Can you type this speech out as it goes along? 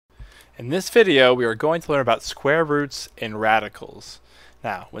In this video, we are going to learn about square roots and radicals.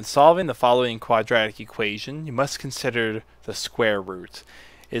 Now, when solving the following quadratic equation, you must consider the square root.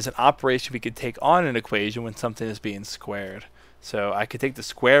 It is an operation we could take on an equation when something is being squared. So I could take the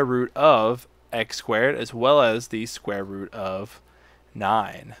square root of x squared as well as the square root of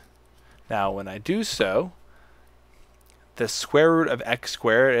 9. Now, when I do so, the square root of x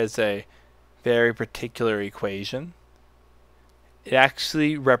squared is a very particular equation. It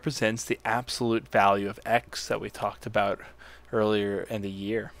actually represents the absolute value of x that we talked about earlier in the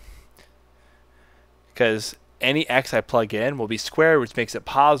year. Because any x I plug in will be squared, which makes it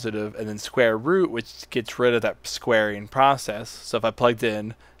positive, and then square root, which gets rid of that squaring process. So if I plugged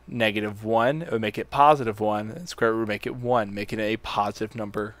in -1, it would make it +1, and square root would make it 1, making it a positive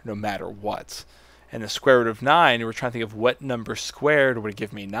number no matter what. And the square root of 9, we're trying to think of what number squared would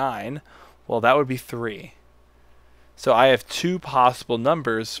give me 9. Well, that would be 3. So I have two possible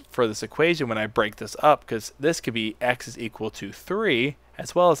numbers for this equation when I break this up, because this could be x is equal to 3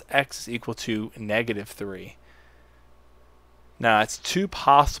 as well as x is equal to -3. Now it's two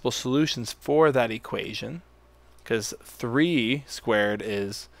possible solutions for that equation, because 3 squared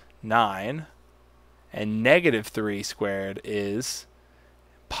is 9 and -3 squared is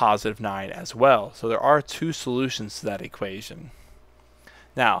 +9 as well. So there are two solutions to that equation.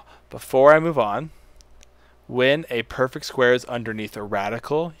 Now, before I move on, when a perfect square is underneath a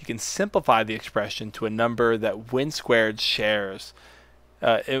radical, you can simplify the expression to a number that when squared shares.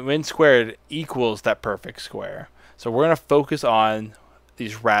 When squared equals that perfect square. So we're going to focus on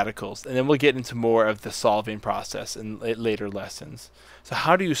these radicals, and then we'll get into more of the solving process in later lessons. So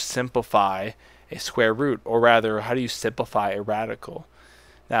how do you simplify a square root, or rather, how do you simplify a radical?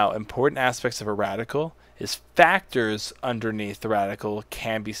 Now, important aspects of a radical is factors underneath the radical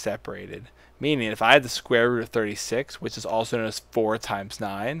can be separated. Meaning, if I had the square root of 36, which is also known as 4 times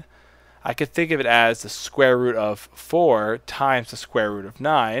 9, I could think of it as the square root of 4 times the square root of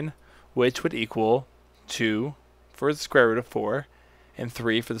 9, which would equal 2 for the square root of 4, and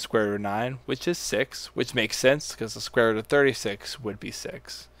 3 for the square root of 9, which is 6, which makes sense because the square root of 36 would be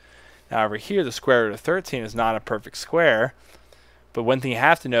 6. Now over here, the square root of 13 is not a perfect square, but one thing you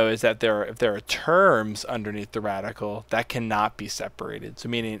have to know is that if there are terms underneath the radical, that cannot be separated. So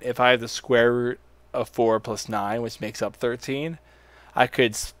meaning, if I have the square root of 4 plus 9, which makes up 13, I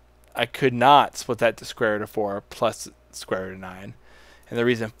could not split that to square root of 4 plus square root of 9. And the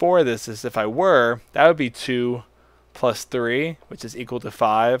reason for this is if I were, that would be 2 plus 3, which is equal to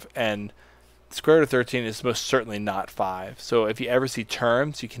 5, and the square root of 13 is most certainly not 5. So if you ever see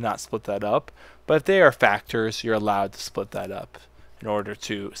terms, you cannot split that up. But if they are factors, you're allowed to split that up in order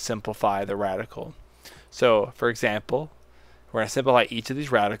to simplify the radical. So, for example, we're going to simplify each of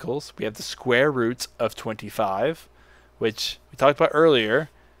these radicals. We have the square roots of 25, which we talked about earlier,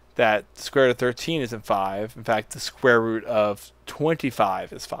 that the square root of 13 isn't 5. In fact, the square root of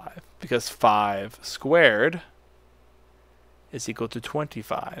 25 is 5, because 5 squared is equal to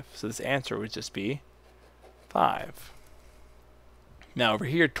 25. So this answer would just be 5. Now over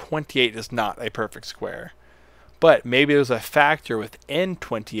here, 28 is not a perfect square. But maybe there's a factor within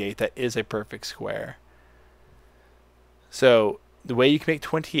 28 that is a perfect square. So the way you can make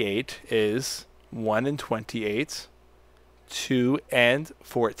 28 is 1 and 28, 2 and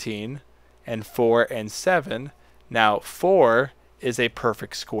 14, and 4 and 7. Now 4 is a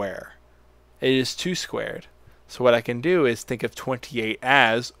perfect square. It is 2 squared. So what I can do is think of 28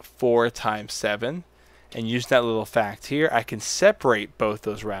 as 4 times 7. And using that little fact here, I can separate both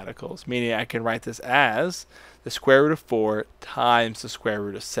those radicals, meaning I can write this as the square root of 4 times the square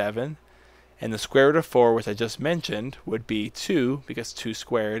root of 7. And the square root of 4, which I just mentioned, would be 2, because 2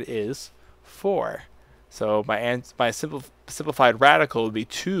 squared is 4. So my simplified radical would be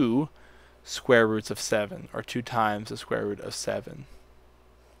 2 square roots of 7, or 2 times the square root of 7.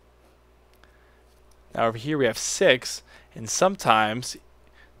 Now over here we have 6, and sometimes,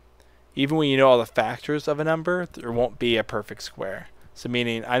 even when you know all the factors of a number, there won't be a perfect square. So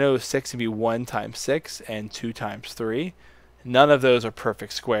meaning, I know 6 can be 1 times 6 and 2 times 3. None of those are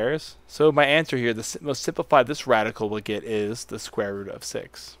perfect squares. So my answer here, the most simplified this radical will get is the square root of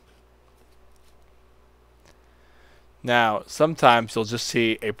 6. Now, sometimes you'll just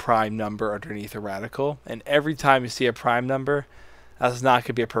see a prime number underneath a radical. And every time you see a prime number, that's not going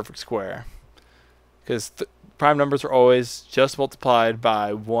to be a perfect square. Because prime numbers are always just multiplied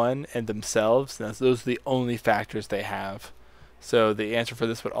by 1 and themselves, and those are the only factors they have. So the answer for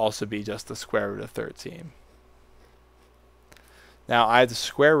this would also be just the square root of 13. Now I have the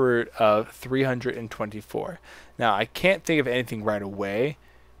square root of 324. Now I can't think of anything right away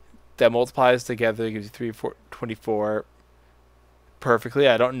that multiplies together gives you 24 perfectly.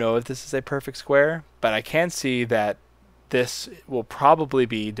 I don't know if this is a perfect square, but I can see that this will probably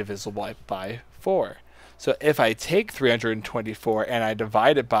be divisible by 4. So if I take 324 and I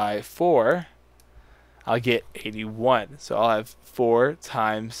divide it by 4, I'll get 81. So I'll have 4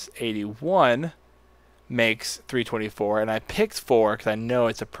 times 81 makes 324, and I picked 4 because I know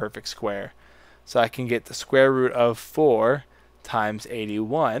it's a perfect square. So I can get the square root of 4 times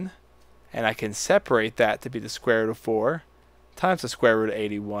 81, and I can separate that to be the square root of 4 times the square root of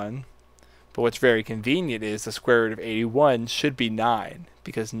 81. But what's very convenient is the square root of 81 should be 9,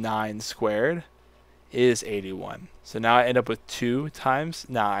 because 9 squared is 81. So now I end up with 2 times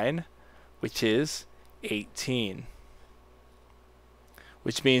 9, which is 18.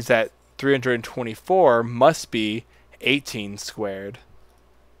 Which means that 324 must be 18 squared.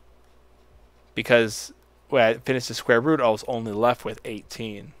 Because when I finished the square root, I was only left with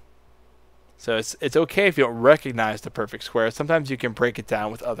 18. So it's okay if you don't recognize the perfect square. Sometimes you can break it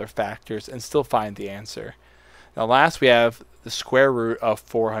down with other factors and still find the answer. Now last we have the square root of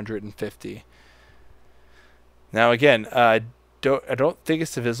 450. Now again, I don't think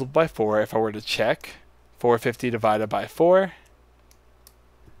it's divisible by 4. If I were to check 450 divided by 4,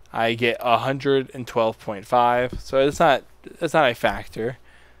 I get 112.5. So it's not a factor.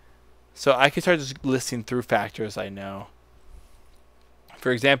 So I can start just listing through factors I know.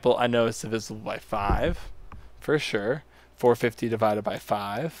 For example, I know it's divisible by 5 for sure. 450 divided by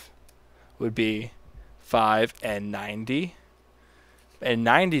 5 would be 5 and 90. And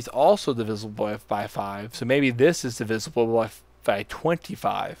 90 is also divisible by 5. So maybe this is divisible by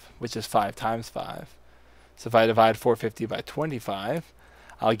 25, which is 5 times 5. So if I divide 450 by 25,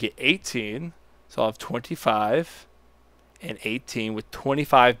 I'll get 18. So I'll have 25 and 18, with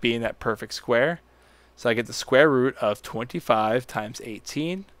 25 being that perfect square. So I get the square root of 25 times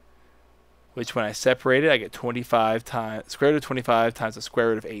 18, which when I separate it, I get 25 times square root of 25 times the square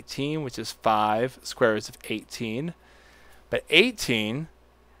root of 18, which is 5 square roots of 18. But 18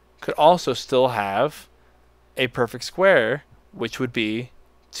 could also still have a perfect square, which would be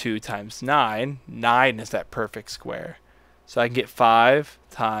 2 times 9. 9 is that perfect square. So I can get 5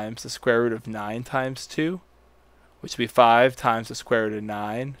 times the square root of 9 times 2, which would be 5 times the square root of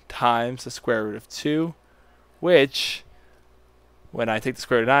 9 times the square root of 2, which, when I take the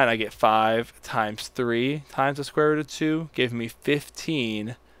square root of 9, I get 5 times 3 times the square root of 2, giving me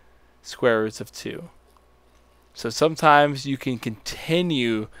 15 square roots of 2. So sometimes you can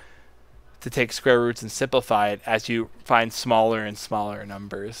continue to take square roots and simplify it as you find smaller and smaller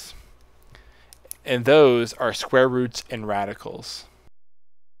numbers. And those are square roots and radicals.